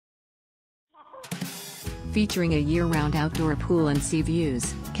Featuring a year-round outdoor pool and sea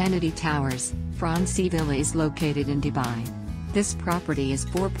views, Kennedy Towers, Frond C Villa is located in Dubai. This property is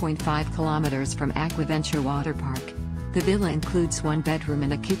 4.5 kilometers from Aquaventure Waterpark. The villa includes one bedroom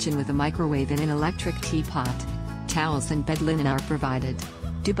and a kitchen with a microwave and an electric teapot. Towels and bed linen are provided.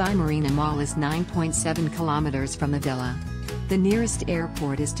 Dubai Marina Mall is 9.7 kilometers from the villa. The nearest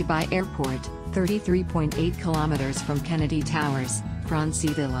airport is Dubai Airport, 33.8 kilometers from Kennedy Towers, Frond C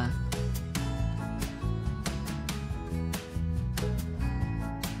Villa.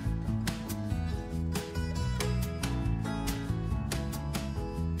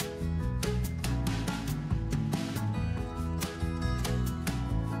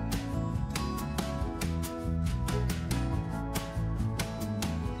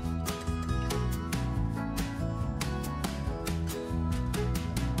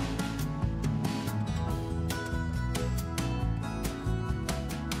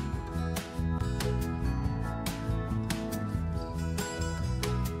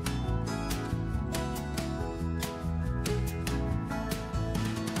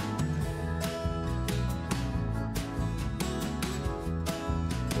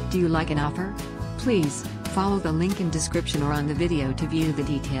 Do you like an offer? Please follow the link in description or on the video to view the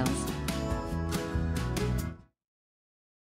details.